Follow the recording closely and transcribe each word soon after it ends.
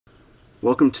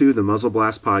Welcome to the Muzzle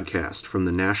Blast Podcast from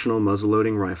the National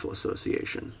Muzzleloading Rifle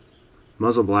Association.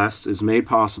 Muzzle Blasts is made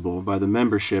possible by the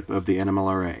membership of the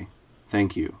NMLRA.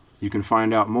 Thank you. You can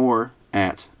find out more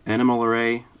at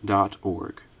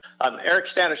nmlra.org. I'm Eric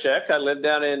Stanosheck. I live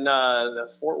down in the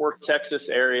Fort Worth, Texas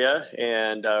area,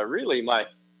 and really my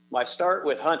start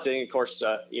with hunting, of course,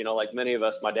 like many of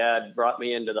us, my dad brought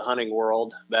me into the hunting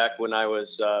world back when I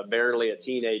was barely a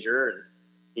teenager. And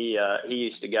he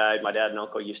used to guide. My dad and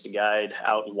uncle used to guide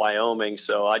out in Wyoming,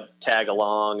 so I'd tag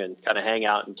along and kind of hang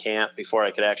out in camp before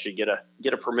I could actually get a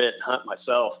permit and hunt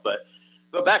myself. But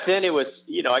back then it was,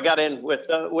 I got in with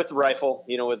the rifle,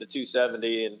 with the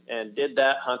 270 and did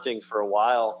that hunting for a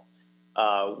while.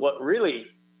 What really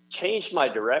changed my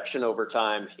direction over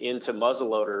time into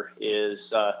muzzleloader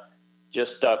is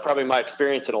probably my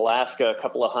experience in Alaska, a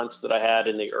couple of hunts that I had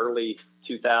in the early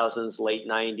 2000s, late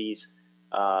 90s.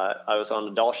 I was on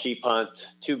a Dall sheep hunt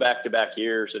 2 back-to-back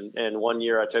years, and one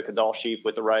year I took a Dall sheep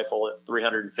with the rifle at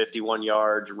 351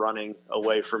 yards running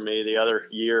away from me. The other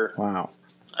year, wow,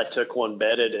 I took one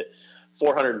bedded at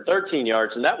 413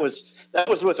 yards, and that was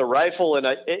with a rifle. And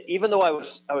even though I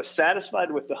was satisfied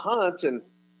with the hunt and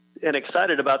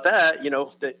excited about that,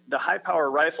 the high power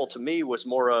rifle to me was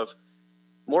more of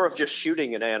just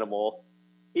shooting an animal.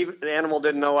 Even the animal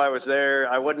didn't know I was there.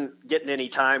 I wasn't getting any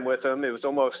time with him. It was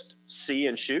almost see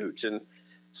and shoot. And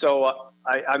so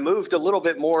I moved a little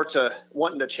bit more to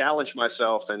wanting to challenge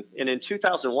myself. And in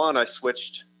 2001, I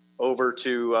switched over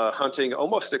to hunting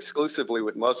almost exclusively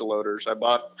with muzzleloaders. I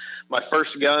bought my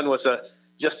first gun was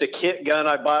just a kit gun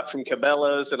I bought from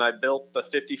Cabela's, and I built the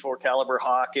 54 caliber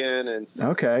Hawken and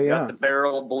got the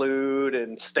barrel blued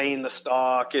and stained the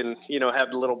stock and,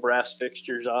 have the little brass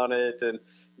fixtures on it. And,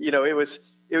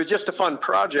 it was just a fun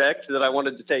project that I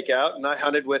wanted to take out, and I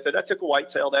hunted with it. I took a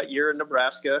whitetail that year in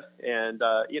Nebraska, and,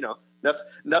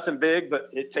 nothing big, but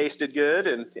it tasted good.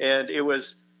 And it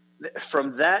was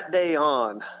from that day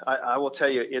on, I will tell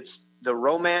you, it's the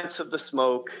romance of the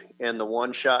smoke and the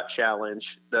one-shot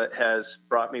challenge that has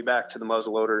brought me back to the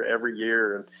muzzleloader every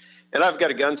year. And I've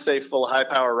got a gun safe full of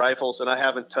high-power rifles, and I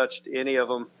haven't touched any of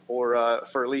them for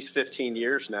at least 15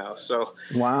 years now. So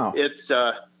wow,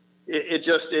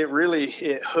 it really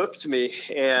hooked me.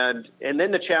 And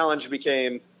then the challenge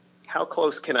became, how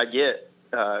close can I get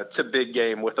to big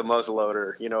game with a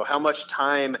muzzleloader? How much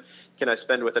time can I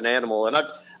spend with an animal? And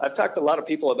I've talked to a lot of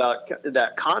people about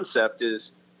that concept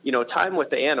is, time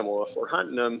with the animal. If we're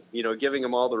hunting them, giving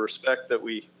them all the respect that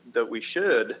we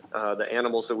should, the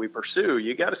animals that we pursue,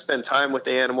 you got to spend time with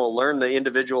the animal, learn the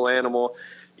individual animal,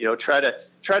 try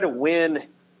to win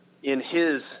in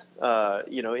his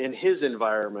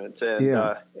environment.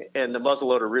 And the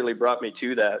muzzleloader really brought me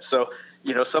to that. So,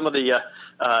 some of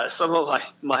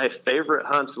my favorite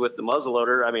hunts with the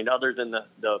muzzleloader, I mean, other than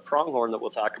the pronghorn that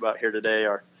we'll talk about here today,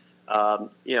 are, I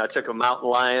took a mountain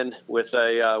lion with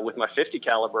my 50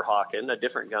 caliber Hawken, a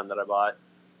different gun that I bought.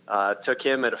 Took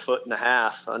him at 1.5 feet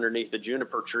underneath the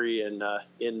juniper tree in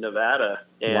Nevada.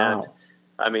 And wow.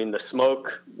 I mean, the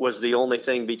smoke was the only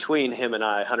thing between him and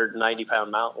I,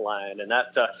 190-pound mountain lion. And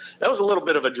that was a little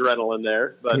bit of adrenaline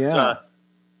there. But,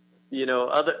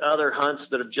 other hunts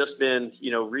that have just been,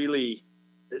 really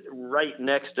right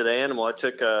next to the animal. I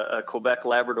took a Quebec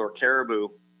Labrador caribou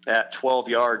at 12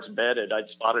 yards bedded. I'd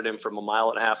spotted him from 1.5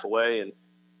 miles away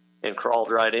and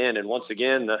crawled right in. And once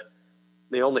again,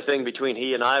 the only thing between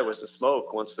he and I was the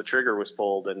smoke once the trigger was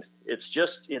pulled. And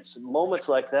it's moments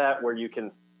like that where you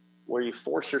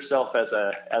force yourself as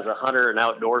a hunter and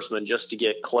outdoorsman just to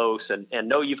get close and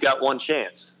know you've got one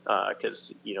chance.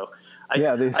 Cause I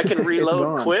can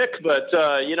reload quick, but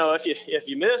if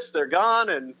you miss, they're gone.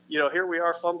 And, here we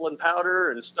are fumbling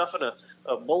powder and stuffing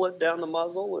a bullet down the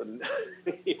muzzle and,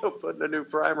 putting a new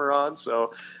primer on.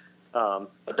 So,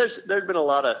 but there's been a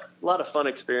lot of fun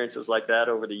experiences like that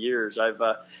over the years. I've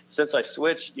since I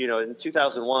switched, in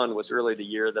 2001 was really the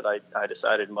year that I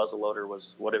decided muzzleloader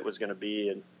was what it was going to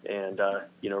be, and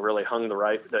really hung the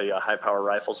high power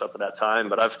rifles up at that time.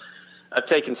 But I've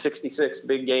taken 66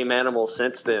 big game animals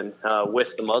since then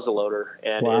with the muzzleloader,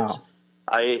 and wow.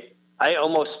 I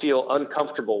almost feel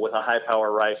uncomfortable with a high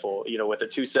power rifle, with a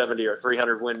 270 or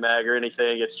 300 Win Mag or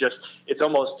anything. It's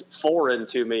almost foreign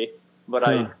to me. But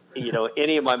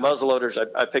any of my muzzleloaders,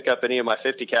 I pick up any of my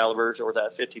 50 calibers or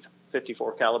that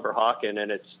 54 caliber Hawken,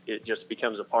 and it just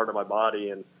becomes a part of my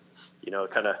body, and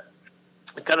kind of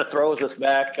throws us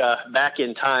back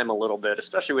in time a little bit,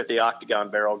 especially with the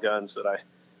octagon barrel guns that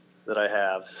I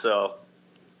have. So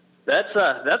that's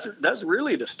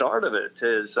really the start of it.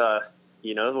 Is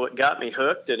what got me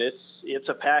hooked, and it's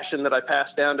a passion that I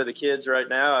pass down to the kids right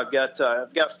now. I've got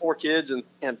 4 kids,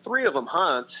 and 3 of them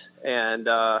hunt. And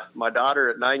my daughter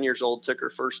at 9 years old took her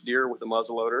first deer with a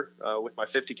muzzleloader with my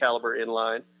 50 caliber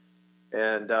inline.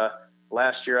 And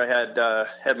last year I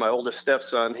had my oldest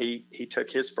stepson. He took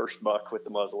his first buck with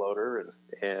the muzzleloader,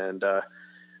 and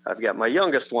I've got my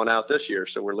youngest one out this year,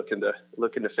 so we're looking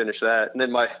to finish that. And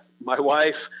then my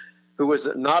wife, who was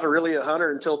not really a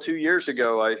hunter until 2 years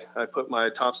ago, I put my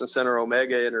Thompson Center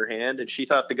Omega in her hand, and she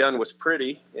thought the gun was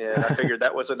pretty, and I figured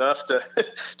that was enough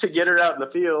to get her out in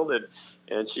the field,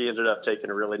 and she ended up taking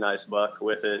a really nice buck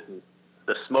with it. And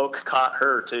the smoke caught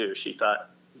her too. She thought,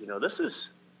 this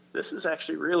is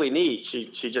actually really neat.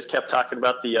 She just kept talking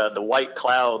about the white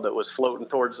cloud that was floating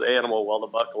towards the animal while the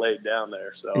buck laid down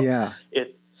there. So yeah,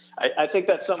 I think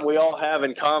that's something we all have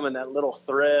in common, that little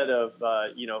thread of,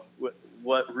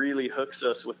 what really hooks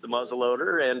us with the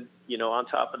muzzleloader. And, on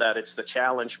top of that, it's the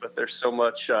challenge, but there's so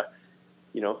much,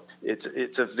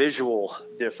 it's a visual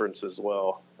difference as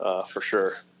well, for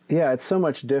sure. Yeah, it's so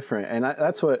much different. And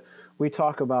that's what we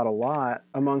talk about a lot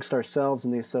amongst ourselves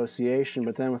in the association,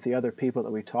 but then with the other people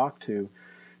that we talk to,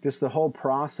 just the whole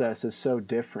process is so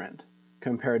different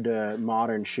compared to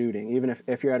modern shooting. Even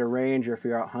if you're at a range or if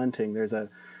you're out hunting, there's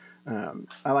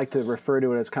I like to refer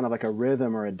to it as kind of like a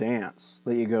rhythm or a dance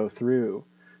that you go through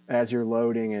as you're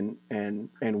loading and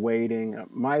waiting.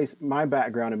 My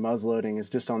background in muzzleloading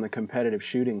is just on the competitive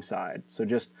shooting side, so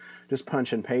just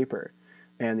punch and paper.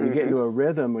 And you get into a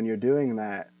rhythm when you're doing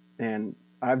that. And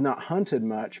I've not hunted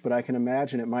much, but I can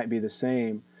imagine it might be the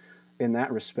same in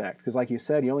that respect. Because like you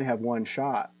said, you only have one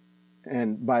shot.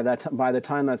 And by the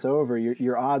time that's over,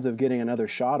 your odds of getting another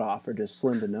shot off are just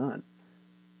slim to none.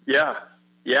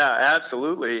 Yeah,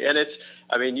 absolutely. And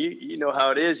you know how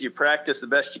it is. You practice the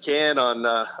best you can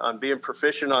on being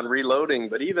proficient on reloading.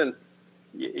 But even,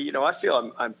 I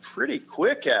feel I'm pretty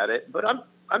quick at it, but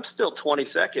I'm still 20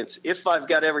 seconds if I've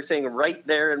got everything right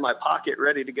there in my pocket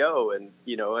ready to go. And,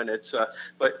 and it's,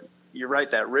 but you're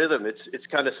right, that rhythm, it's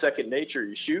kind of second nature.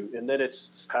 You shoot, and then it's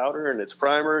powder and it's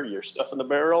primer, you're stuffing the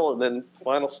barrel, and then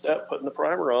final step, putting the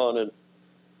primer on,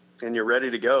 and you're ready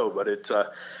to go. But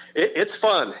it's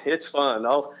fun. It's fun.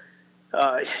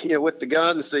 With the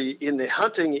guns, in the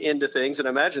hunting into things, and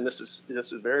I imagine this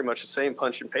is very much the same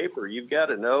punch and paper. You've got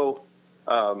to know,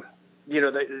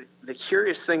 the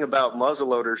curious thing about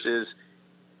muzzleloaders is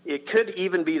it could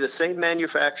even be the same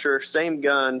manufacturer, same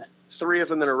gun, 3 of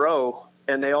them in a row,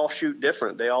 and they all shoot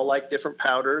different. They all like different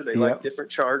powder. They like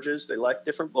different charges. They like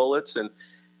different bullets. And,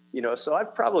 so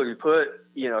I've probably put,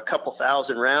 a couple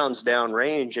thousand rounds down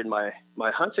range in my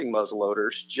hunting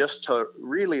muzzleloaders just to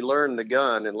really learn the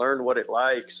gun and learn what it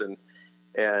likes. And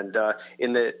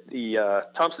in the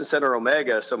Thompson Center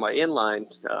Omega, so my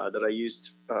inline that I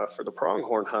used for the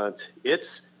pronghorn hunt,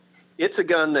 it's a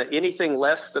gun that anything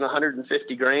less than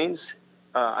 150 grains,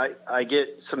 I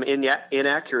get some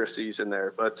inaccuracies in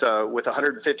there. But with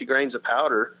 150 grains of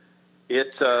powder,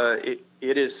 it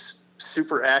is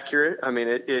super accurate. I mean,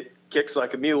 it kicks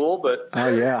like a mule, but oh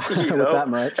yeah, with that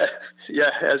much, yeah,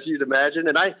 as you'd imagine.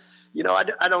 And I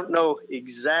don't know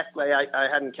exactly. I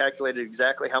hadn't calculated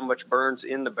exactly how much burns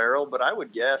in the barrel, but I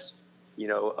would guess,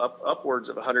 upwards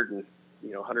of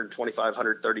 125,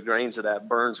 130 grains of that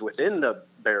burns within the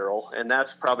barrel, and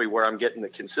that's probably where I'm getting the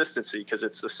consistency, because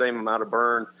it's the same amount of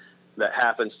burn that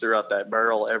happens throughout that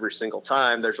barrel every single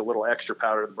time. There's a little extra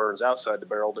powder that burns outside the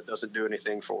barrel that doesn't do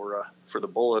anything for the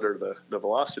bullet or the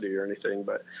velocity or anything,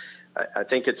 but I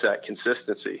think it's that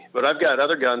consistency. But I've got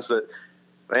other guns that,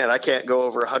 man, I can't go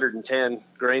over 110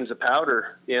 grains of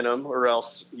powder in them, or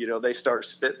else, they start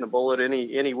spitting the bullet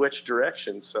any which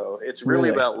direction. So it's really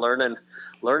about learning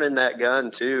that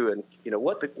gun too, and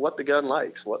what the gun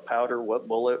likes, what powder, what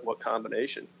bullet, what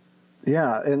combination.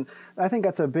 Yeah, and I think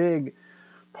that's a big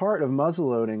part of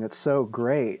muzzleloading. It's so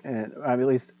great, and at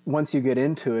least once you get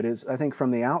into it, is I think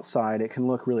from the outside it can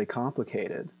look really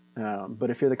complicated. But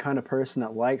if you're the kind of person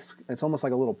that likes, it's almost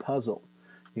like a little puzzle,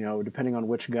 depending on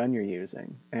which gun you're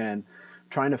using, and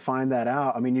trying to find that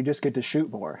out. I mean, you just get to shoot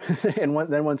more, and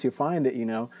then once you find it,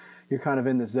 you're kind of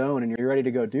in the zone and you're ready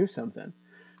to go do something.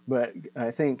 But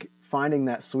I think finding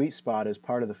that sweet spot is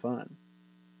part of the fun.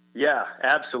 Yeah,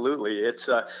 absolutely. It's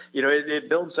it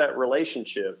builds that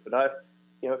relationship.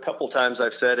 And a couple of times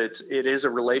I've said it is a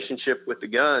relationship with the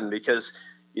gun, because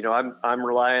I'm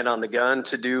relying on the gun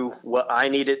to do what I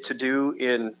need it to do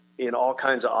in all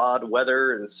kinds of odd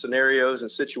weather and scenarios and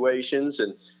situations.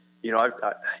 And you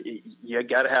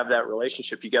got to have that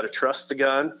relationship. You got to trust the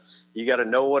gun. You got to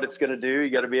know what it's going to do.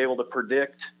 You got to be able to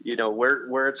predict,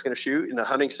 where it's going to shoot. In a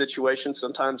hunting situation,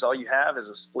 sometimes all you have is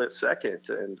a split second.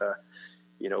 And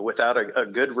without a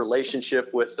good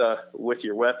relationship with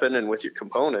your weapon and with your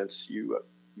components, you're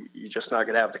just not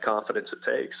going to have the confidence it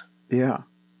takes. Yeah,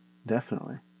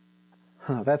 definitely.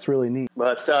 Huh, that's really neat.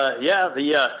 But the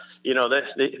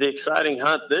exciting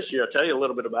hunt this year, I'll tell you a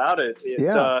little bit about it.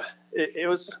 It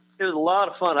was a lot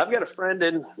of fun. I've got a friend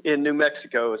in New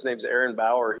Mexico. His name's Aaron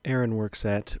Bauer. Aaron works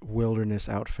at Wilderness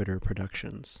Outfitter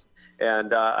Productions.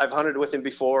 And I've hunted with him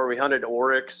before. We hunted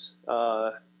oryx,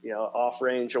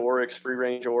 off-range oryx,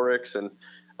 free-range oryx, and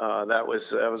that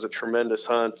was a tremendous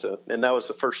hunt. And that was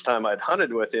the first time I'd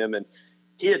hunted with him, and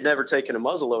he had never taken a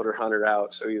muzzleloader hunter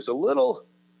out, so he was a little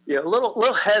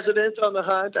hesitant on the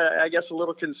hunt. I guess a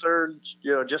little concerned,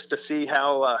 just to see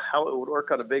how it would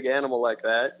work on a big animal like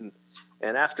that.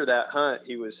 And after that hunt,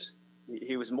 he was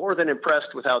more than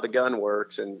impressed with how the gun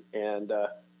works, and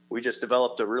we just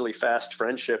developed a really fast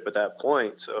friendship at that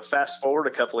point. So fast forward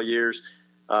a couple of years,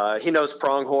 he knows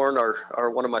pronghorn are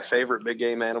one of my favorite big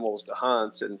game animals to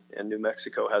hunt, and New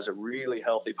Mexico has a really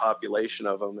healthy population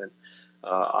of them, and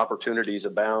opportunities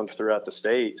abound throughout the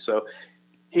state. So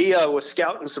he was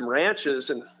scouting some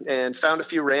ranches and found a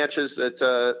few ranches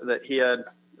that he had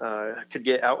could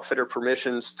get outfitter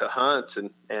permissions to hunt,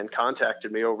 and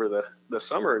contacted me over the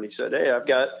summer. And he said, "Hey, I've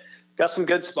got some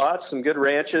good spots, some good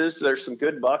ranches. There's some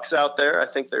good bucks out there.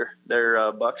 I think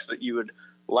they're bucks that you would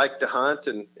like to hunt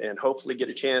and hopefully get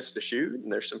a chance to shoot.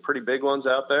 And there's some pretty big ones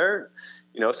out there."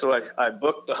 So I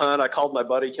booked the hunt. I called my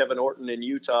buddy Kevin Orton in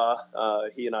Utah.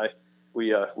 He and I,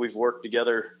 we've worked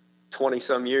together 20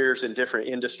 some years in different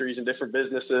industries and different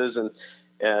businesses.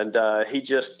 And he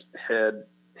just had,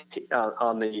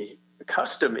 on the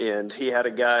custom end, he had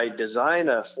a guy design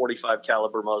a 45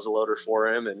 caliber muzzleloader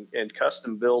for him and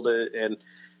custom build it. And,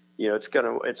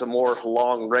 it's a more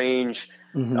long range,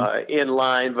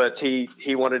 inline, but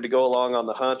he wanted to go along on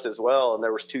the hunt as well. And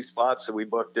there was 2 spots, so we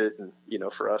booked it. And,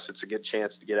 for us, it's a good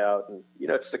chance to get out, and,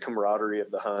 it's the camaraderie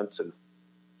of the hunt. And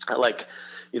I like,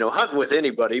 hunting with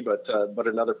anybody, but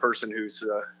another person who's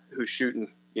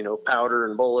shooting, powder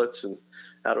and bullets and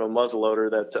out of a muzzleloader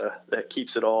that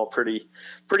keeps it all pretty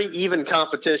even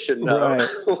competition right.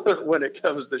 when it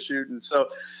comes to shooting.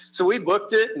 So we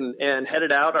booked it and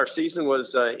headed out. Our season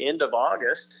was end of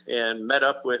August, and met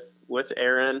up with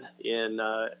Aaron in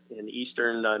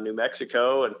eastern New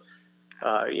Mexico, and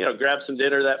grabbed some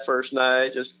dinner that first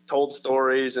night, just told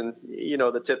stories and,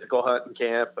 the typical hunting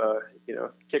camp,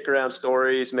 kick around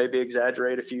stories, maybe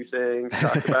exaggerate a few things,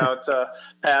 talk about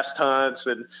past hunts,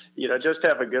 and, just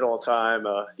have a good old time,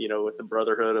 with the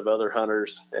brotherhood of other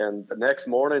hunters. And the next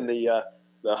morning, the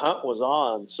hunt was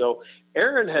on. So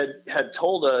Aaron had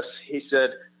told us, he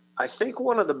said, "I think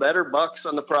one of the better bucks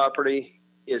on the property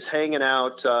is hanging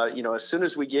out, as soon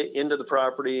as we get into the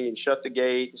property and shut the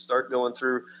gate and start going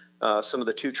through some of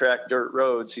the 2-track dirt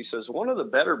roads." He says, "One of the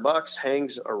better bucks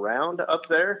hangs around up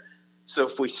there. So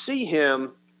if we see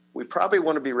him, we probably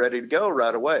want to be ready to go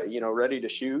right away, ready to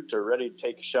shoot or ready to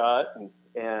take a shot."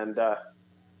 And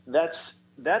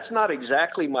that's not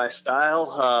exactly my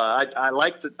style. I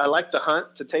like the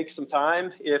hunt to take some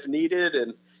time if needed.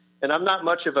 And I'm not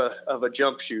much of a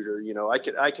jump shooter.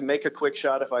 I can make a quick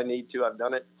shot if I need to. I've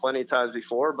done it plenty of times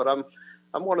before, but I'm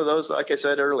one of those, like I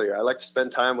said earlier, I like to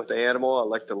spend time with the animal. I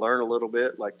like to learn a little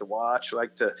bit, like to watch,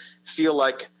 like to feel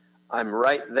like I'm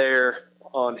right there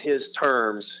on his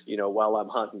terms, while I'm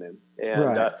hunting him. And,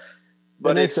 right. But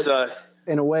it makes it,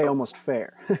 in a way, almost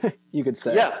fair, you could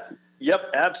say. Yeah.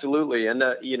 Yep. Absolutely. And,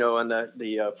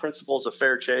 the principles of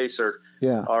fair chase are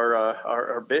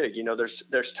big.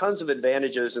 There's tons of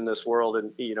advantages in this world,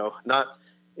 and,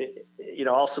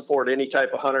 I'll support any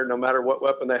type of hunter, no matter what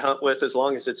weapon they hunt with, as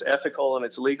long as it's ethical and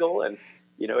it's legal. And,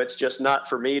 it's just not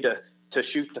for me to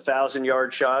shoot the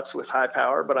 1,000-yard shots with high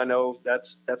power. But I know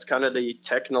that's kind of the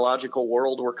technological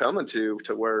world we're coming to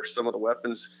where some of the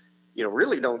weapons,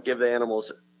 really don't give the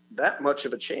animals that much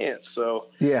of a chance. So,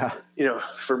 yeah,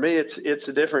 for me, it's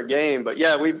a different game. But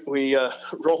yeah, we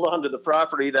rolled onto the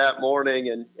property that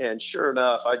morning, and sure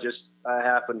enough, I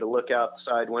happened to look out the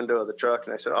side window of the truck,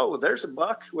 and I said, "Oh, there's a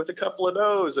buck with a couple of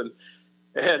does." And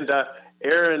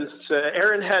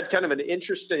Aaron had kind of an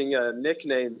interesting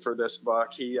nickname for this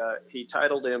buck. He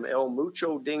titled him El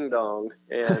Mucho Ding Dong,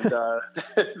 and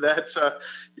that's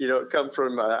come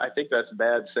from I think that's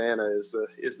Bad Santa is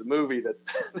the movie that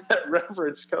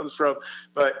reference comes from.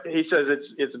 But he says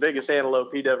it's the biggest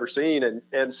antelope he'd ever seen,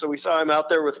 and so we saw him out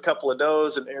there with a couple of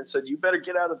does, and Aaron said, "You better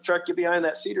get out of the truck, get behind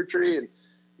that cedar tree."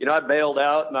 And I bailed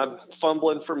out, and I'm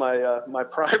fumbling for my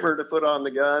primer to put on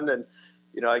the gun, and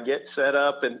I get set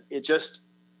up, and it just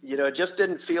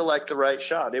didn't feel like the right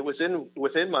shot. It was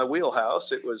within my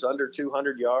wheelhouse. It was under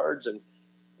 200 yards, and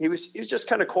he was just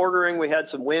kind of quartering. We had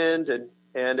some wind, and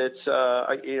And it's,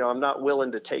 I'm not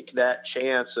willing to take that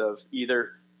chance of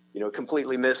either,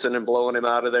 completely missing and blowing him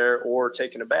out of there, or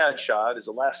taking a bad shot is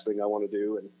the last thing I want to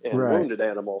do, and Right. wound an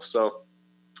animal. So,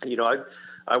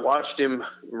 I watched him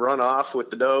run off with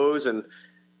the does, and,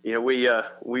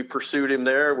 we pursued him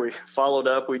there. We followed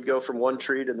up. We'd go from one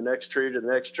tree to the next tree to the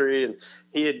next tree. And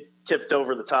he had tipped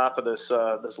over the top of this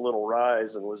little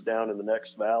rise and was down in the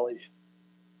next valley.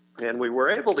 And we were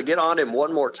able to get on him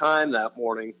one more time that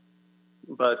morning.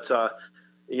 But,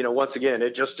 once again,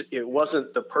 it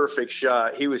wasn't the perfect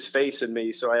shot. He was facing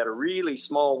me, so I had a really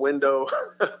small window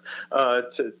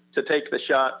to take the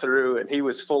shot through, and he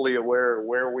was fully aware of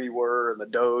where we were, and the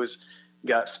does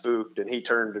got spooked, and he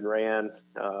turned and ran.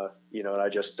 And I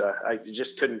just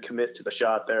couldn't commit to the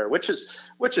shot there, which is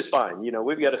fine.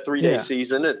 We've got a 3-day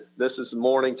season, and this is the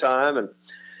morning time, and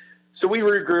so we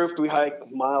regrouped. We hiked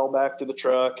a mile back to the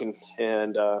truck,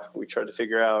 and we tried to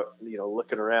figure out,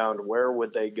 looking around, where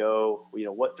would they go?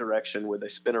 What direction would they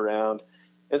spin around?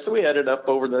 And so we headed up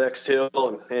over the next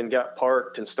hill and got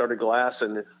parked and started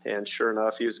glassing. And sure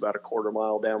enough, he was about a quarter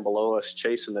mile down below us,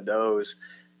 chasing the does.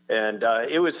 And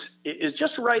it was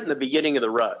just right in the beginning of the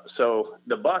rut. So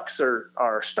the bucks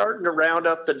are starting to round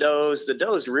up the does. The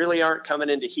does really aren't coming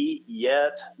into heat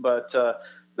yet, but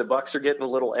the bucks are getting a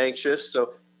little anxious.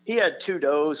 So he had 2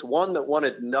 does, one that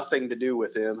wanted nothing to do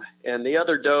with him, and the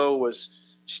other doe was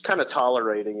kind of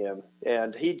tolerating him.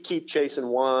 And he'd keep chasing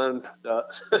one.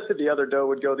 The other doe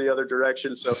would go the other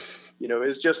direction. So, it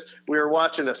was just, we were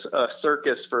watching a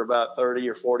circus for about 30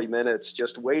 or 40 minutes,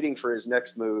 just waiting for his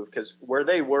next move, because where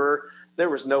they were,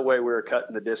 there was no way we were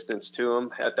cutting the distance to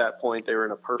them. At that point, they were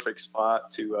in a perfect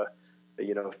spot to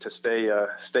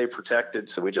stay protected.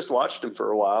 So we just watched him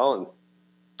for a while,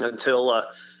 and until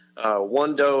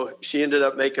one doe, she ended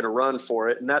up making a run for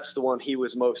it, and that's the one he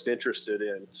was most interested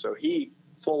in. So he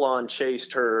full on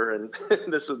chased her, and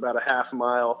this was about a half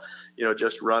mile,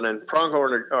 just running.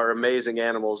 Pronghorn are amazing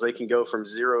animals. They can go from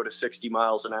 0 to 60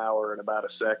 miles an hour in about a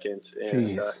second.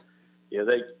 And,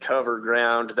 they cover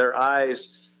ground. Their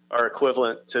eyes are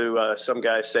equivalent to, some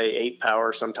guys say 8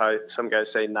 power, some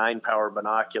guys say 9 power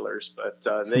binoculars, but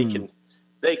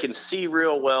they can see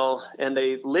real well, and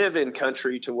they live in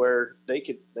country to where they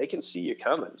can see you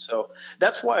coming. So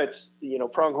that's why it's,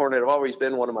 pronghorn have always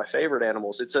been one of my favorite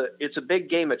animals. It's a big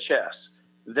game of chess.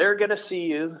 They're going to see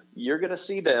you. You're going to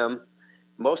see them.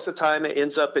 Most of the time it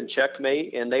ends up in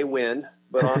checkmate and they win.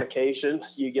 But on occasion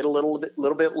you get a little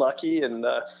bit lucky, and,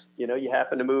 you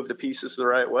happen to move the pieces the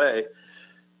right way.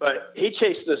 But he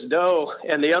chased this doe,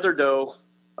 and the other doe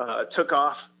took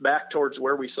off back towards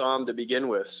where we saw him to begin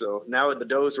with. So now the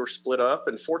does were split up,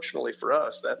 and fortunately for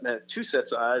us, that meant 2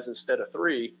 sets of eyes instead of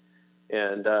 3.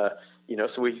 And,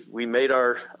 so we made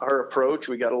our approach.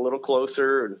 We got a little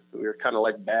closer, and we were kind of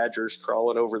like badgers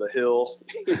crawling over the hill,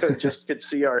 just could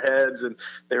see our heads, and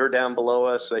they were down below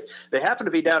us. They happened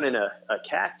to be down in a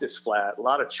cactus flat, a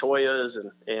lot of choyas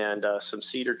and some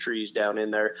cedar trees down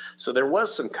in there. So there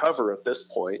was some cover at this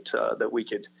point that we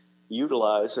could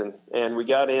utilize, and we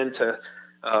got into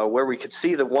where we could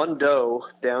see the one doe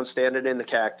down standing in the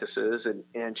cactuses,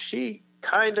 and she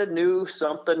kind of knew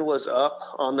something was up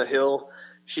on the hill.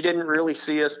 She didn't really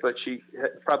see us, but she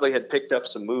probably had picked up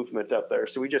some movement up there.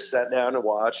 So we just sat down and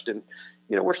watched, and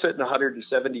we're sitting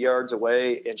 170 yards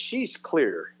away, and she's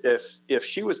clear. If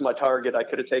she was my target, I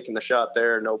could have taken the shot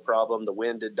there, no problem. The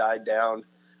wind had died down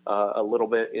a little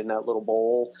bit in that little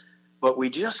bowl. But we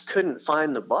just couldn't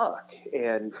find the buck,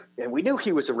 and we knew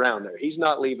he was around there. He's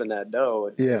not leaving that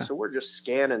doe. Yeah. So we're just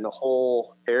scanning the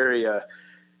whole area,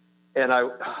 and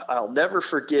I'll never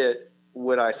forget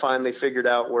when I finally figured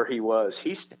out where he was.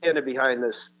 He's standing behind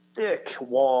this thick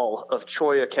wall of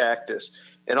cholla cactus,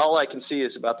 and all I can see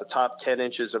is about the top 10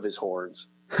 inches of his horns.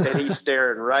 And he's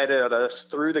staring right at us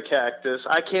through the cactus.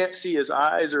 I can't see his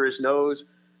eyes or his nose,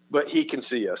 but he can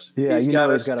see us. Yeah, he's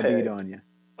got a bead on you.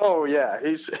 Oh yeah,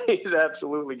 he's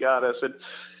absolutely got us. And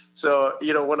so,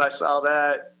 when I saw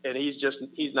that, and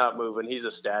he's not moving, he's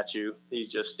a statue.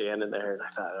 He's just standing there, and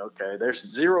I thought, okay, there's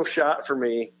 0 shot for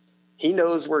me. He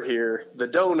knows we're here. The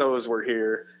doe knows we're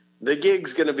here. The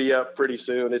gig's going to be up pretty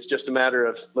soon. It's just a matter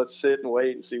of let's sit and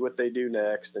wait and see what they do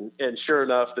next. And sure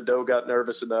enough, the doe got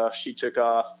nervous enough. She took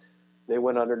off. They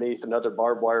went underneath another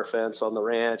barbed wire fence on the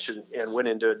ranch and went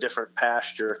into a different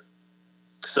pasture.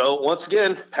 So once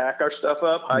again, pack our stuff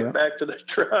up, hike back to the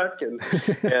truck, and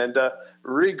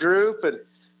regroup. And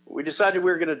we decided we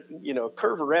were going to,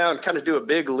 curve around, kind of do a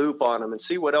big loop on them and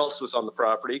see what else was on the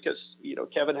property. Because,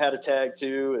 Kevin had a tag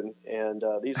too. And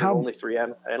these are only 3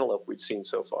 antelope we'd seen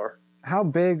so far. How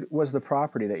big was the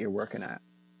property that you're working at?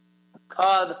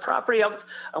 The property,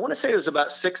 I want to say it was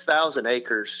about 6,000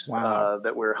 acres. Wow.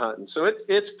 That we're hunting. So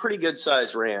it's pretty good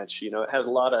sized ranch. You know, it has a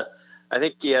lot of, I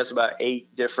think he has about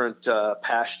 8 different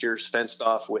pastures fenced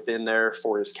off within there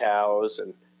for his cows.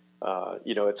 And,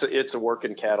 you know, it's a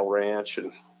working cattle ranch,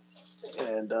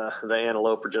 and the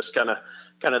antelope are just kind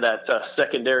of that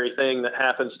secondary thing that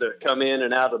happens to come in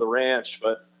and out of the ranch.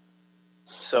 But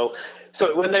so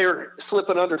when they were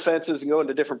slipping under fences and going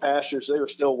to different pastures, they were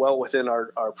still well within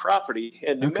our property.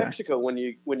 And New Mexico, when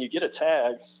you get a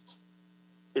tag,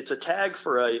 it's a tag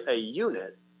for a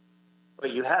unit,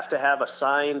 but you have to have a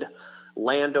signed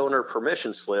landowner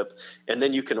permission slip, and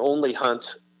then you can only hunt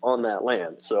on that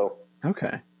land. So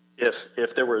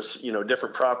if there was, you know,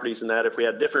 different properties and that, if we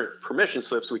had different permission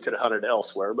slips, we could have hunted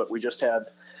elsewhere, but we just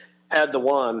had the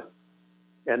one.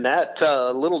 And that,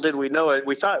 little did we know it,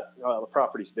 we thought, the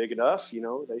property's big enough, you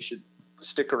know, they should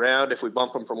stick around. If we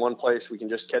bump them from one place, we can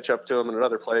just catch up to them in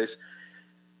another place.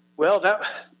 Well,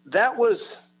 that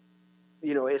was,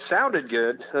 you know, it sounded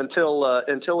good until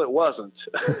it wasn't.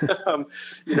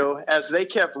 You know, as they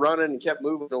kept running and kept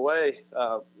moving away.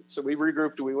 So we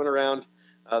regrouped, we went around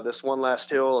this one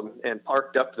last hill and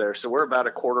parked up there. So we're about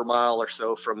a quarter mile or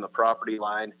so from the property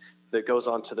line that goes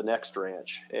on to the next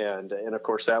ranch. And of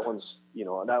course that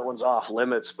one's off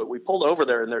limits, but we pulled over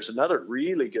there and there's another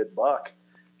really good buck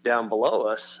down below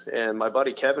us. And my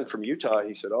buddy Kevin from Utah,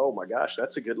 he said, "Oh my gosh,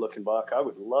 that's a good looking buck. I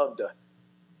would love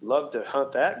to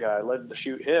hunt that guy. I'd love to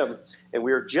shoot him." And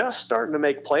we were just starting to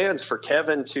make plans for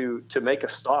Kevin to make a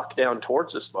stalk down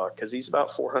towards this buck, because he's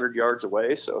about 400 yards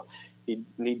away. So he'd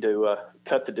need to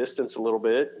cut the distance a little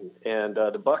bit. And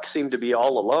the buck seemed to be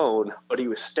all alone, but he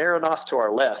was staring off to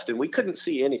our left, and we couldn't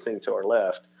see anything to our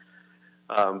left.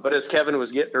 But as Kevin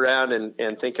was getting around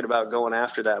and thinking about going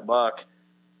after that buck,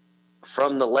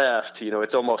 from the left, you know,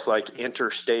 it's almost like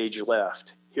interstage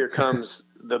left. Here comes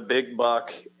the big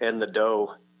buck and the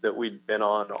doe that we'd been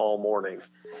on all morning.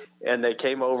 And they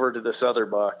came over to this other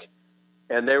buck.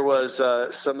 And there was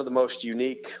some of the most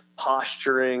unique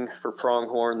posturing for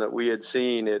pronghorn that we had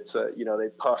seen. It's, you know, they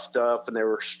puffed up and they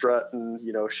were strutting,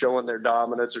 you know, showing their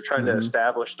dominance or trying to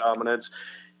establish dominance.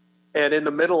 And in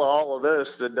the middle of all of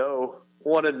this, the doe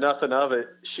wanted nothing of it.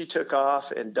 She took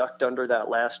off and ducked under that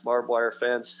last barbed wire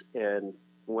fence and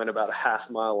went about a half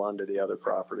mile onto the other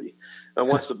property. And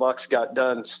once the bucks got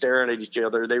done staring at each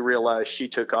other, they realized she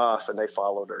took off and they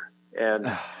followed her.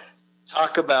 And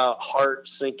talk about heart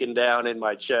sinking down in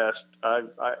my chest. I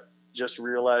just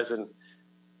realizing,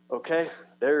 okay,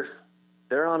 they're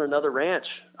on another ranch.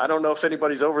 I don't know if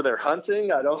anybody's over there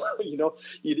hunting. I don't, you know,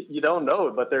 you don't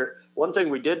know. But one thing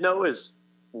we did know is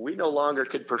we no longer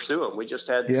could pursue them. We just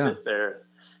had to sit there.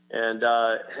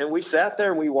 And we sat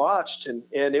there and we watched, and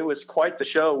it was quite the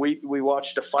show. We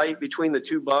watched a fight between the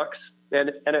two bucks.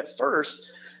 And at first,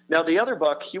 now the other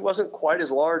buck, he wasn't quite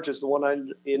as large as the one I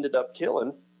ended up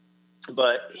killing,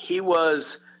 but he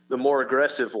was the more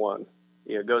aggressive one.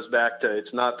 You know, it goes back to,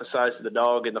 it's not the size of the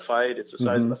dog in the fight, it's the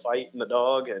size of the fight in the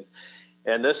dog.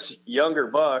 And this younger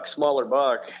buck, smaller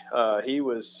buck, he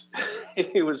was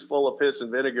full of piss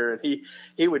and vinegar, and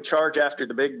he would charge after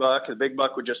the big buck. The big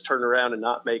buck would just turn around and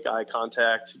not make eye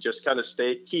contact, just kind of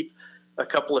keep a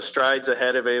couple of strides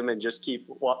ahead of him and just keep,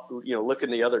 you know, looking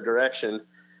the other direction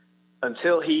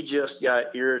until he just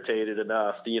got irritated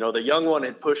enough. You know, the young one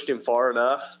had pushed him far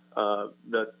enough.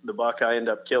 The buck I ended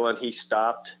up killing, he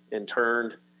stopped and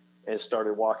turned and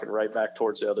started walking right back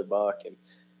towards the other buck. And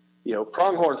you know,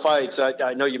 pronghorn fights,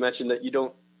 I know you mentioned that you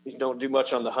don't do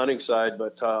much on the hunting side,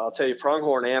 but I'll tell you,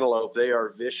 pronghorn antelope, they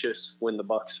are vicious when the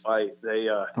bucks fight. They,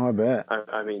 I bet.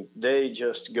 I mean, they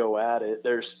just go at it.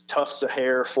 There's tufts of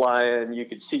hair flying. You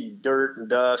could see dirt and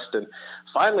dust. And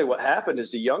finally what happened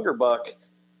is the younger buck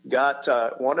got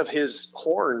one of his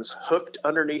horns hooked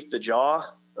underneath the jaw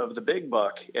of the big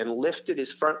buck and lifted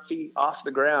his front feet off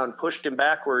the ground, pushed him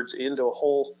backwards into a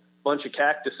whole bunch of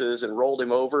cactuses and rolled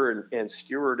him over and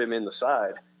skewered him in the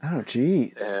side. Oh,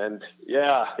 geez. And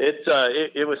yeah,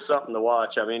 it was something to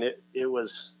watch. I mean, it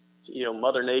was, you know,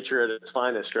 Mother Nature at its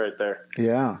finest right there.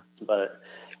 Yeah. But,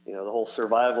 you know, the whole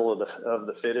survival of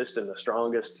the fittest and the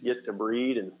strongest get to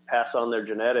breed and pass on their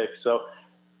genetics. So,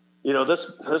 you know, this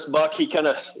buck, he kind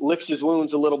of licks his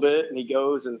wounds a little bit and he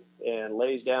goes and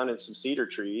lays down in some cedar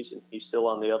trees, and he's still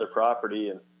on the other property.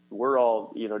 And we're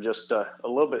all, you know, just a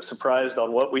little bit surprised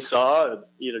on what we saw,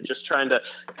 you know, just trying to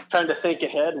think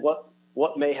ahead,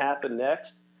 what may happen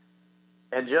next.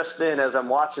 And just then, as I'm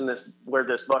watching where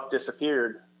this buck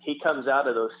disappeared, he comes out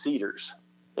of those cedars.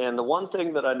 And the one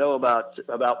thing that I know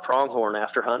about pronghorn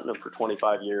after hunting them for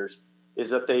 25 years is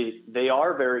that they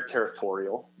are very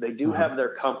territorial. They do have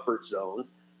their comfort zone.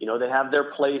 they have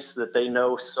their place that they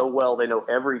know so well. They know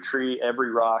every tree,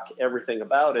 every rock, everything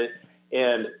about it.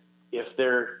 And if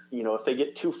if they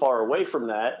get too far away from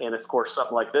that, and of course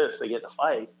something like this, they get in a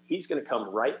fight, he's going to come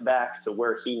right back to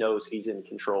where he knows he's in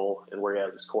control and where he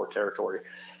has his core territory.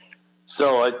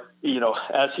 So,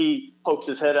 as he pokes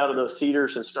his head out of those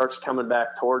cedars and starts coming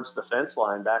back towards the fence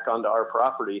line, back onto our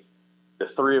property, the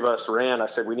three of us ran. I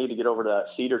said, we need to get over to that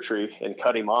cedar tree and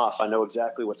cut him off. I know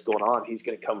exactly what's going on. He's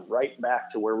going to come right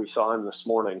back to where we saw him this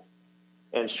morning.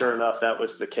 And sure enough, that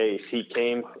was the case. He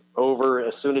came over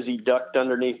as soon as he ducked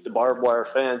underneath the barbed wire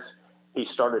fence. He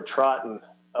started trotting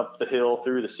up the hill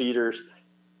through the cedars.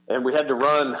 And we had to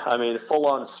run,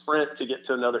 full-on sprint to get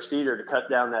to another cedar to cut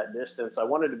down that distance. I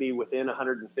wanted to be within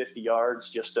 150 yards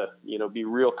just to, be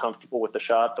real comfortable with the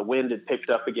shot. The wind had picked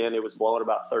up again. It was blowing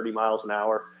about 30 miles an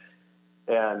hour.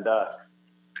 And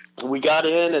we got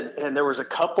in, and there was a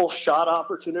couple shot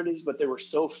opportunities, but they were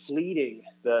so fleeting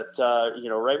that,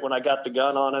 right when I got the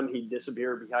gun on him, he'd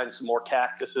disappear behind some more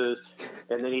cactuses,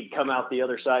 and then he'd come out the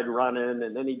other side running,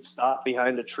 and then he'd stop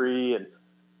behind a tree. And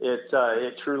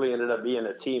it truly ended up being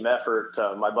a team effort.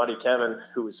 My buddy Kevin,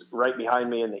 who was right behind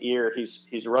me in the ear,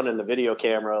 he's running the video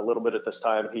camera a little bit at this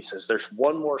time. He says, there's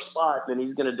one more spot, then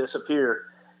he's going to disappear.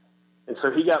 And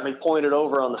so he got me pointed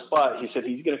over on the spot. He said,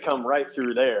 he's going to come right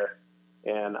through there.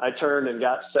 And I turned and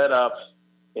got set up,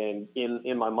 and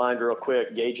in my mind real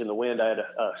quick, gauging the wind, I had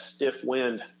a stiff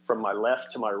wind from my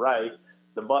left to my right.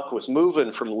 The buck was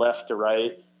moving from left to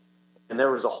right, and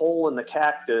there was a hole in the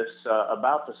cactus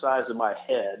about the size of my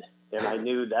head, and I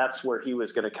knew that's where he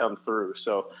was going to come through.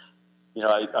 So,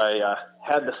 I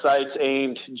had the sights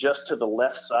aimed just to the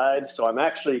left side, so I'm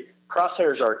actually,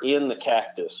 crosshairs are in the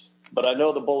cactus. But I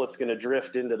know the bullet's going to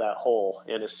drift into that hole.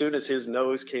 And as soon as his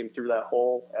nose came through that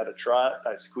hole at a trot,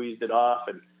 I squeezed it off,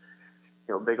 and,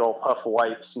 big old puff of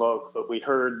white smoke. But we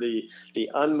heard the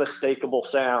unmistakable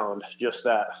sound, just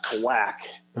that whack.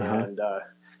 And,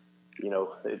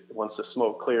 once the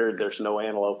smoke cleared, there's no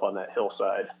antelope on that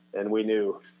hillside. And we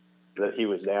knew that he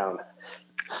was down.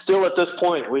 Still at this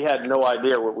point, we had no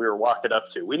idea what we were walking up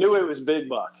to. We knew it was big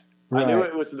buck. Right. I knew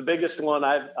it was the biggest one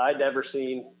I'd ever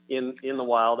seen in the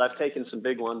wild. I've taken some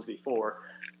big ones before,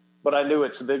 but I knew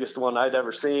it's the biggest one I'd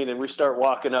ever seen. And we start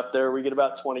walking up there. We get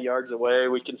about 20 yards away.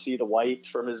 We can see the white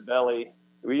from his belly.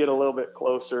 We get a little bit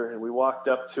closer, and we walked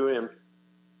up to him,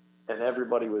 and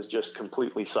everybody was just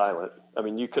completely silent.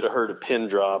 You could have heard a pin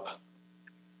drop.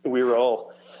 We were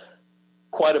all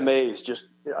quite amazed.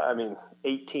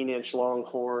 18-inch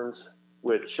longhorns,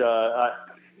 which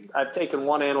I've taken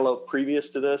one antelope previous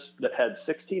to this that had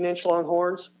 16-inch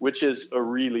longhorns, which is a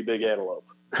really big antelope.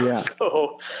 Yeah.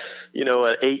 So,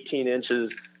 18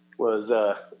 inches was,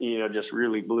 just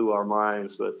really blew our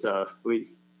minds. But we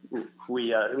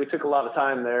took a lot of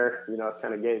time there,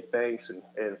 kind of gave thanks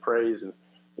and praise and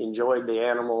enjoyed the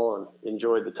animal and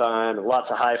enjoyed the time, and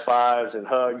lots of high fives and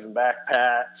hugs and back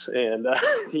pats and,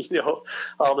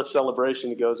 all the celebration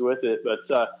that goes with it.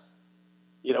 But,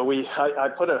 I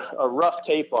put a rough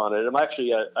tape on it. I'm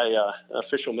actually a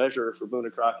official measurer for Boone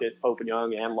and Crockett, Pope and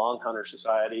Young, and Longhunter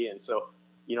Society. And so,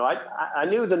 I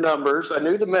knew the numbers, I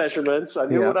knew the measurements, I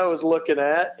knew what I was looking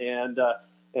at.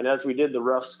 And as we did the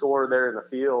rough score there in the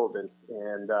field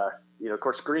and of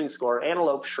course, green score,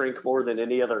 antelope shrink more than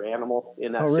any other animal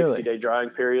in that 60-day drying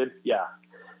period. Yeah.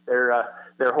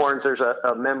 Their horns, there's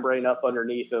a membrane up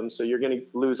underneath them, so you're going to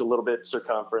lose a little bit of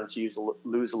circumference,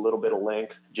 lose a little bit of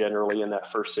length generally in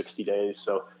that first 60 days.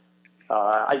 So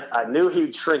I knew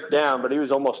he'd shrink down, but he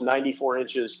was almost 94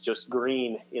 inches just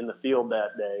green in the field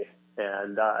that day.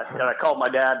 And I called my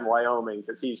dad in Wyoming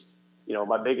because he's,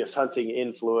 my biggest hunting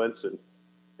influence,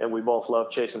 and we both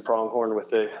love chasing pronghorn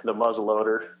with the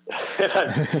muzzleloader.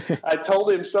 And I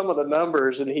told him some of the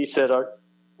numbers, and he said,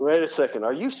 wait a second,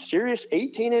 are you serious?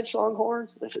 18-inch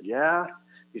longhorns? I said, yeah.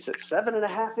 He said,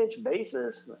 7.5-inch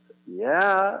bases? I said,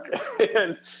 yeah.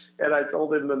 and I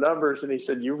told him the numbers, and he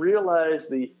said, you realize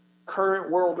the current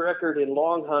world record in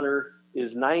longhunter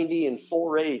is 90 and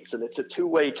 4/8, and it's a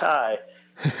two-way tie.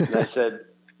 And I said,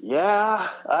 yeah.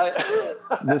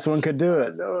 This one could do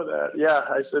it. I know that. Yeah.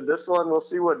 I said, this one, we'll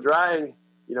see what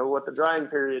what the drying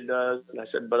period does. And I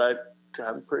said, but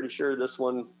I'm pretty sure this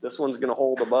one's going to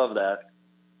hold above that.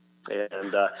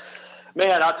 And,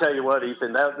 man, I'll tell you what,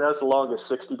 Ethan, that's the longest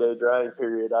 60-day drying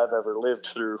period I've ever lived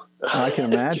through. I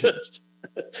can imagine.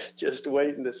 just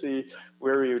waiting to see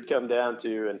where he would come down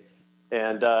to. And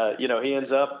he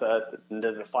ends up at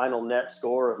the final net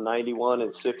score of 91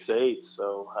 and 6/8.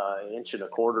 So, an inch and a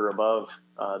quarter above,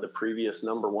 the previous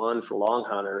number one for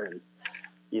longhunter. And,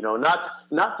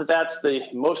 not that that's the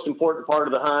most important part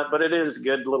of the hunt, but it is a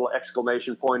good little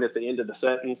exclamation point at the end of the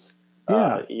sentence.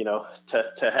 you know,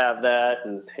 to have that,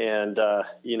 and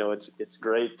you know, it's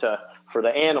great for the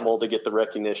animal to get the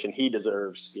recognition he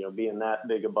deserves, you know, being that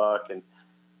big a buck and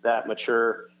that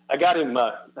mature. I got him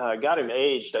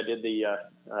aged. I did the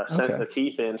sent the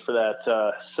teeth in for that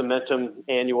cementum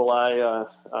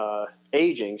annuli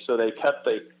aging. So they cut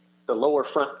the lower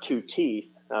front 2 teeth.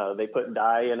 They put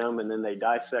dye in them, and then they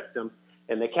dissect them,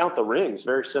 and they count the rings,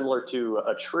 very similar to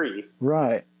a tree.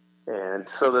 Right. And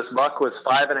so this buck was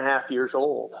 5.5 years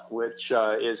old, which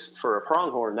is, for a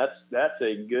pronghorn, that's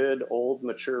a good old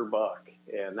mature buck,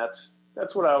 and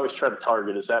that's what I always try to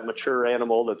target, is that mature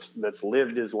animal that's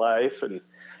lived his life and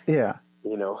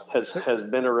you know, has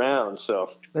been around.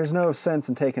 So there's no sense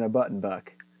in taking a button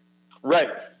buck. Right.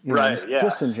 You know, right. just, Yeah.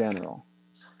 Just in general.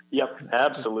 Yep.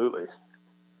 Absolutely.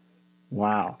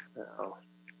 Wow.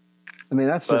 I mean,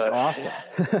 that's just awesome.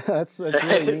 That's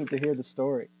really neat to hear the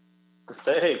story.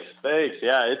 Thanks.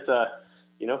 Yeah, it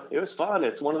you know, it was fun.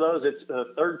 It's one of those. It's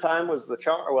the third time was the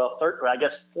charm. Well, I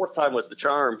guess fourth time was the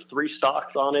charm. 3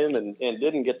 stalks on him and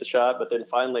didn't get the shot, but then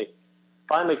finally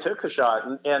took the shot.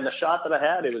 And the shot that I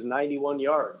had, it was 91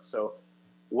 yards. So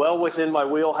well within my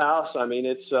wheelhouse. I mean,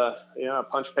 it's you know, I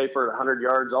punch paper at 100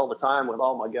 yards all the time with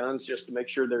all my guns just to make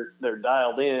sure they're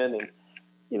dialed in. And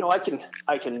you know,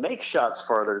 I can make shots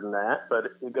farther than that, but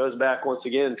it goes back once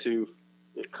again to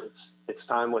it's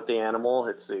time with the animal.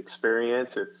 It's the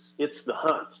experience. It's the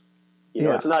hunt. You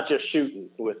know, it's not just shooting.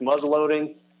 With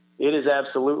muzzleloading, it is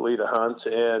absolutely the hunt.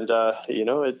 And you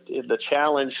know, the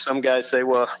challenge. Some guys say,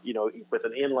 well, you know, with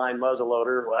an inline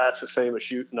muzzleloader, well, that's the same as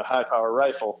shooting a high power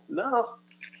rifle. No,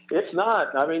 it's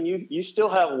not. I mean, you still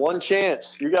have one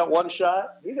chance. You got one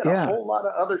shot. You got a whole lot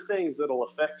of other things that'll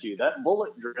affect you. That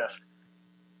bullet drift.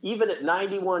 Even at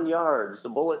 91 yards, the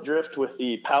bullet drift with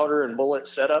the powder and bullet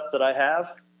setup that I have,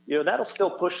 you know, that'll still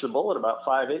push the bullet about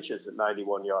 5 inches at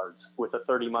 91 yards with a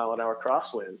 30-mile-an-hour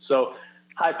crosswind. So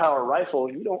high-power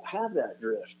rifle, you don't have that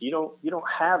drift. You don't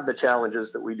have the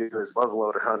challenges that we do as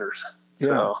muzzleloader hunters. Yeah.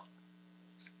 So.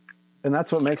 And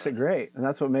that's what makes it great. And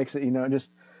that's what makes it, you know,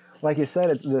 just like you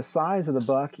said, the size of the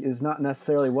buck is not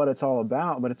necessarily what it's all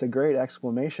about, but it's a great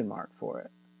exclamation mark for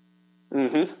it.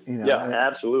 Mm-hmm. You know, yeah,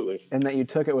 absolutely. And that you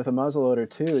took it with a muzzleloader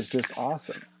too is just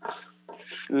awesome.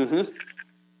 Mm-hmm.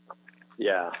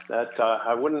 Yeah, that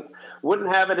I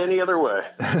wouldn't have it any other way.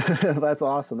 That's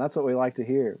awesome. That's what we like to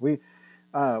hear. We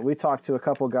talked to a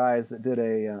couple guys that did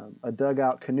a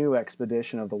dugout canoe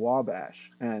expedition of the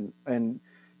Wabash, and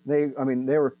they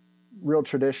were real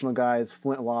traditional guys,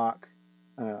 flintlock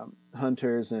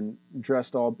hunters, and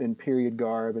dressed all in period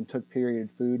garb and took period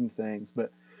food and things, but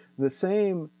the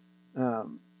same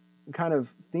kind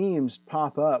of themes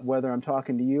pop up whether I'm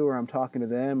talking to you or I'm talking to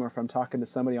them or if I'm talking to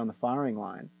somebody on the firing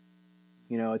line.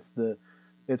 You know, it's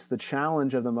the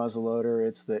challenge of the muzzleloader,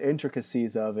 it's the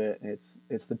intricacies of it,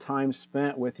 it's the time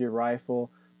spent with your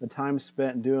rifle, the time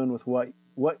spent doing with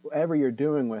whatever you're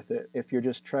doing with it, if you're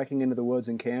just trekking into the woods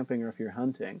and camping or if you're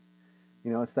hunting.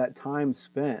 You know, it's that time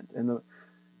spent, and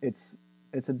it's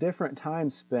a different time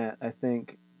spent, I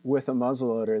think, with a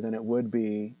muzzleloader than it would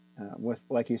be with,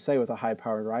 like you say, with a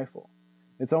high-powered rifle.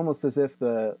 It's almost as if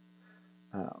the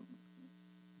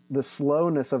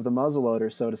slowness of the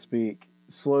muzzleloader, so to speak,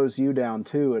 slows you down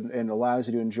too, and allows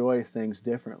you to enjoy things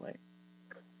differently.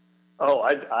 Oh,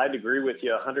 I'd agree with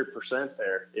you 100%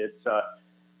 there. It's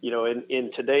you know,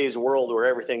 in today's world where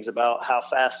everything's about how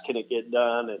fast can it get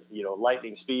done, and you know,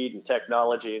 lightning speed and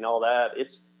technology and all that,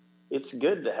 it's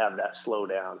good to have that slow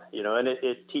down, you know, and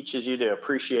it teaches you to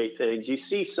appreciate things. You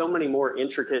see so many more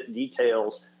intricate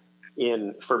details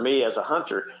for me as a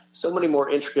hunter, so many more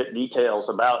intricate details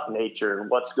about nature and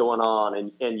what's going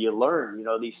on. And you learn, you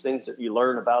know, these things that you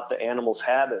learn about the animal's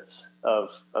habits of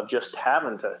just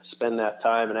having to spend that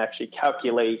time and actually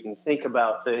calculate and think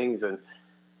about things and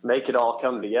make it all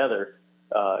come together,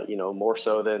 you know, more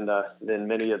so than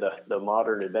many of the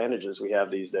modern advantages we have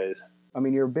these days. I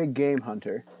mean, you're a big game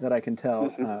hunter, that I can tell.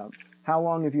 Mm-hmm. How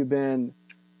long have you been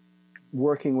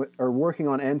working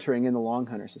on entering in the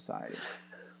Longhunter Society?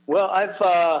 Well,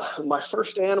 my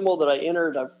first animal that I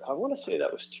entered, I want to say that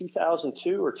was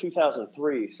 2002 or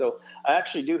 2003. So I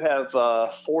actually do have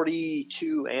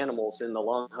 42 animals in the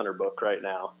Longhunter book right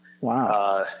now.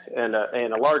 Wow. And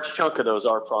a large chunk of those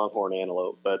are pronghorn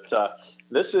antelope. But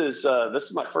this is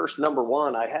my first number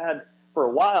one. I had for a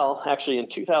while, actually in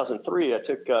 2003, I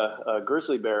took a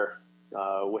grizzly bear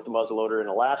with a muzzleloader in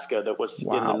Alaska that was in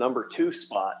the number 2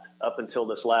 spot up until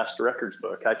this last records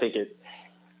book. I think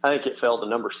it fell to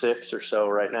number 6 or so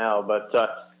right now, but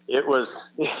it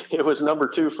was number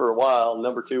 2 for a while.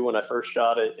 Number 2 when I first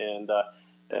shot it, and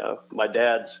my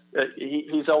dad's,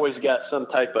 he's always got some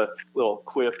type of little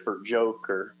quip or joke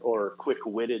or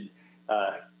quick-witted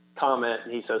comment.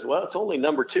 And he says, well, it's only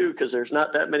number 2 because there's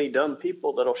not that many dumb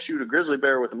people that'll shoot a grizzly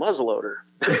bear with a muzzleloader.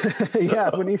 Yeah,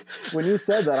 when you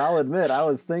said that, I'll admit, I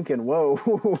was thinking, whoa,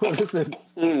 this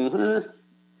is...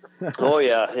 Mm-hmm. Oh,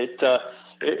 yeah.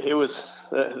 It was...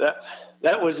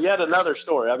 That was yet another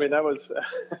story. I mean, that was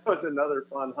another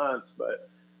fun hunt, but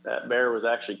that bear was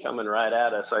actually coming right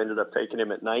at us. I ended up taking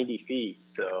him at 90 feet.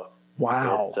 So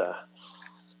wow,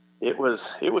 it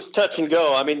was touch and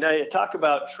go. I mean, they talk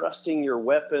about trusting your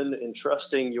weapon and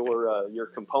trusting your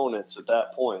components. At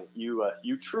that point, you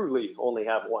truly only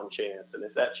have one chance, and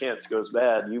if that chance goes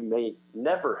bad, you may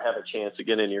never have a chance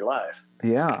again in your life.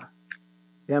 Yeah.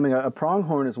 I mean, a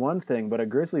pronghorn is one thing, but a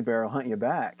grizzly bear will hunt you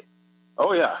back.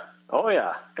 Oh yeah.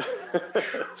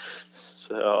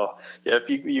 So, yeah, if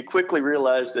you quickly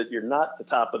realize that you're not the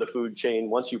top of the food chain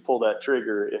once you pull that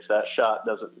trigger, if that shot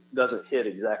doesn't hit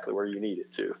exactly where you need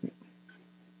it to.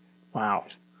 Wow.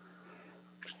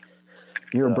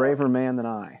 You're a braver man than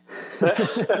I.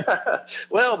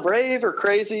 Well, brave or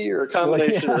crazy or a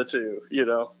combination of the two,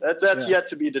 that's yet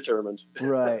to be determined.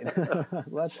 Right.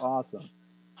 That's awesome.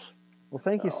 Well,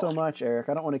 thank you so much, Eric.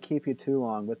 I don't want to keep you too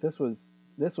long, but this was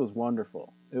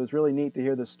wonderful. It was really neat to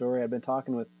hear this story. I've been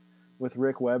talking with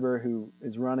Rick Weber, who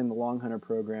is running the Longhunter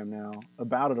program now,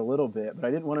 about it a little bit, but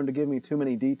I didn't want him to give me too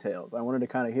many details. I wanted to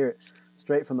kind of hear it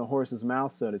straight from the horse's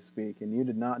mouth, so to speak, and you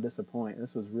did not disappoint.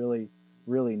 This was really,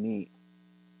 really neat.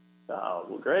 Oh,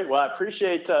 well, great. Well, I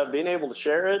appreciate being able to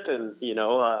share it, and,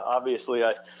 obviously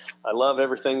I love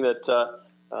everything that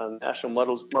National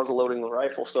Muzzleloading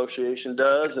Rifle Association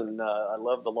does, and I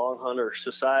love the Longhunter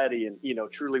Society and,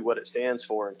 truly what it stands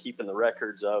for and keeping the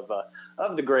records of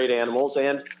the great animals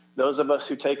and those of us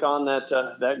who take on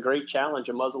that great challenge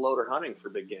of muzzleloader hunting for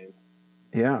big game.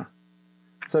 Yeah.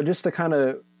 So just to kind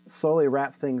of slowly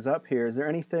wrap things up here, is there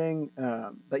anything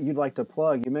that you'd like to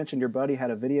plug? You mentioned your buddy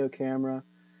had a video camera.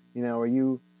 Are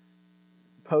you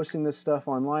posting this stuff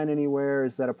online anywhere?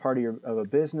 Is that a part of a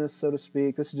business, so to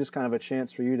speak? This is just kind of a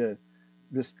chance for you to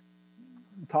just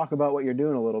talk about what you're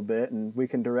doing a little bit, and we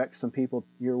can direct some people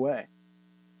your way.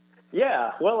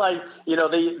 Yeah, well,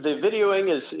 the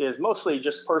videoing is mostly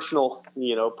just personal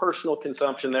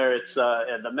consumption there. It's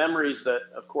and the memories that,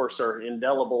 of course, are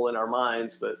indelible in our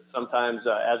minds, but sometimes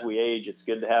as we age, it's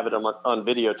good to have it on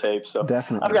videotape. So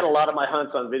definitely, I've got a lot of my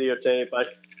hunts on videotape.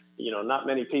 Not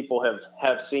many people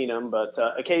have seen them, but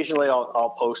occasionally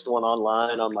I'll post one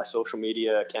online on my social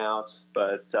media accounts.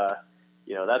 But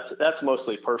that's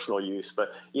mostly personal use. But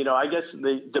I guess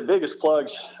the biggest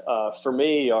plugs for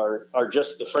me are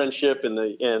just the friendship and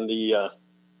the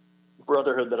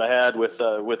brotherhood that I had with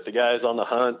the guys on the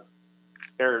hunt.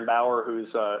 Aaron Bauer,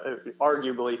 who's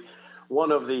arguably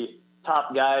one of the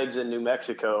top guides in New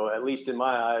Mexico, at least in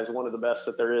my eyes, one of the best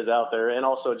that there is out there, and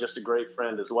also just a great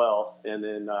friend as well. And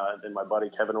then my buddy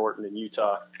Kevin Orton in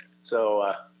Utah.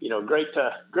 So great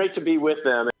to be with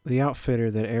them. The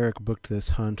outfitter that Eric booked this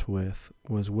hunt with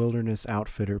was Wilderness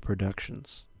Outfitter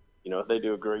Productions. They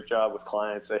do a great job with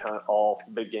clients. They hunt all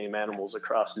big game animals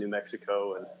across New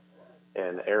Mexico,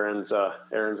 and Aaron's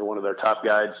one of their top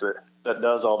guides that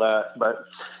does all that. But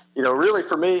really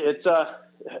for me, it's a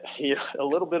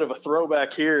little bit of a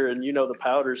throwback here, and the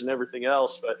powders and everything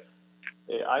else, but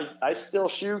I still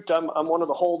shoot. I'm one of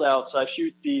the holdouts. I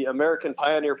shoot the American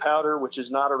Pioneer powder, which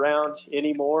is not around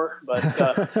anymore. But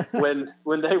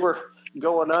when they were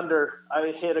going under,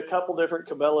 I hit a couple different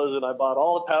Cabela's, and I bought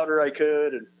all the powder I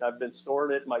could, and I've been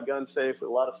storing it in my gun safe with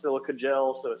a lot of silica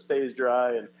gel so it stays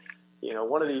dry. And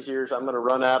one of these years I'm going to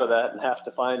run out of that and have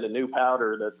to find a new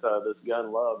powder that this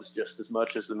gun loves just as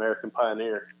much as the American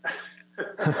Pioneer.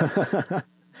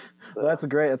 Well, that's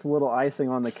great. That's a little icing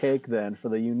on the cake then for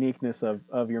the uniqueness of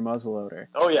your muzzleloader.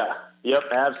 Oh yeah, yep,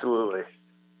 absolutely.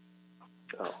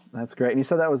 So. That's great. And you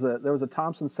said there was a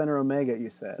Thompson Center Omega. You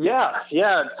said.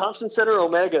 Yeah, Thompson Center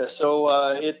Omega. So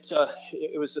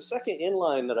it was the second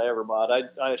inline that I ever bought.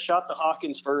 I shot the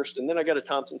Hawkins first, and then I got a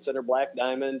Thompson Center Black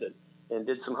Diamond and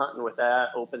did some hunting with that,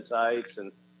 open sights,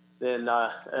 and then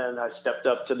and I stepped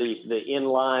up to the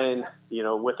inline,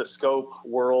 with the scope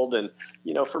world, and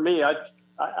for me,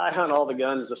 I hunt all the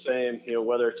guns the same,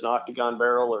 whether it's an octagon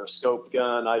barrel or a scope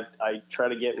gun. I try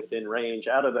to get within range.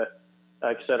 Out of the,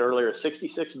 like I said earlier,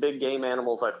 66 big game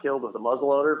animals I've killed with a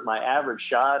muzzleloader, my average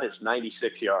shot is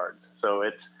 96 yards. So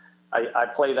I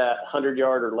play that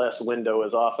 100-yard or less window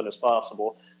as often as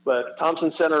possible. But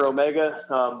Thompson Center Omega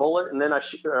bullet, and then I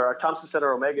shoot a Thompson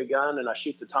Center Omega gun, and I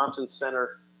shoot the Thompson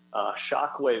Center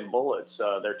Shockwave bullets.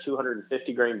 They're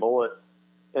 250 grain bullet.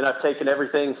 And I've taken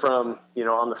everything from,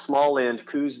 on the small end,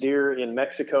 Coues deer in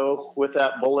Mexico with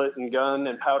that bullet and gun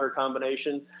and powder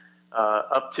combination,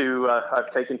 up to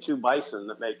I've taken 2 bison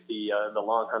that make the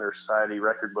Longhunter Society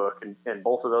Record book, and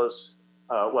both of those,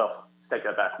 let's take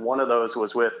that back. One of those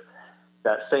was with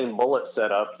that same bullet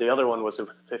setup. The other one was a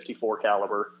 54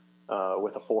 caliber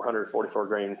with a 444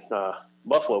 grain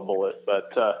buffalo bullet.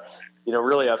 But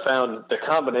really, I found the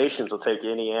combinations will take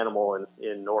any animal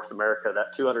in North America.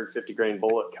 That 250 grain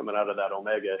bullet coming out of that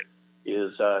Omega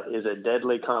is a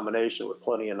deadly combination with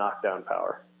plenty of knockdown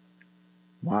power.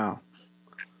 Wow.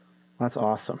 That's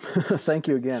awesome. Thank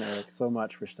you again, Eric, so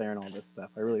much for sharing all this stuff.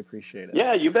 I really appreciate it.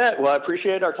 Yeah, you bet. Well, I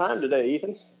appreciate our time today,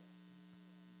 Ethan.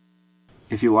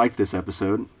 If you liked this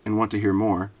episode and want to hear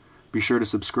more, be sure to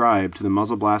subscribe to the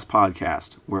Muzzle Blast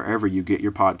Podcast wherever you get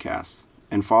your podcasts,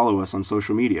 and follow us on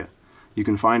social media. You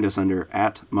can find us under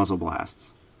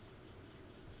 @MuzzleBlasts.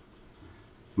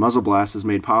 Muzzle Blast is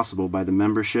made possible by the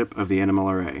membership of the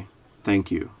NMLRA. Thank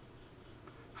you.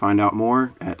 Find out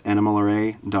more at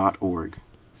nmlra.org.